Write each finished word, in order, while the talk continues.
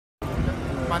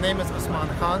My name is Umar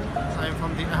Khan. I am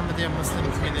from the Ahmadiyya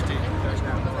Muslim community.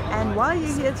 And why are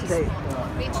you here today?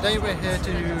 Today we're here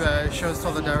to show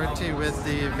solidarity with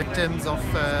the victims of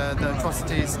the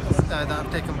atrocities that have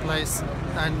taken place,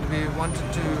 and we wanted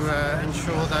to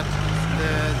ensure that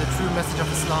the true message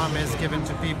of Islam is given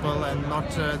to people and not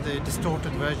the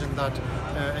distorted version that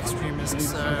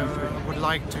extremists would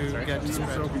like to get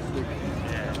spread.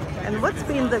 And what's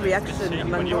been the reaction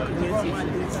among your community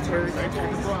to these terrorist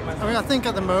attacks? I mean, I think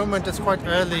at the moment it's quite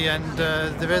early, and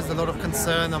there is a lot of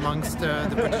concern amongst the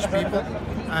British people.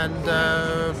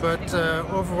 But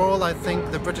overall, I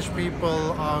think the British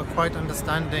people are quite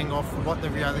understanding of what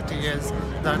the reality is.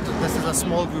 That this is a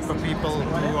small group of people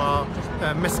who are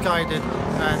misguided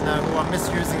and who are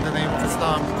misusing the name of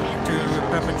Islam to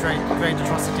perpetrate great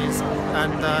atrocities.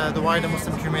 And the wider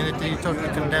Muslim community totally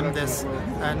condemn this.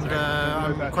 And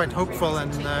I'm quite hopeful,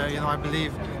 and I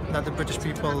believe that the British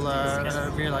people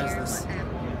realize this.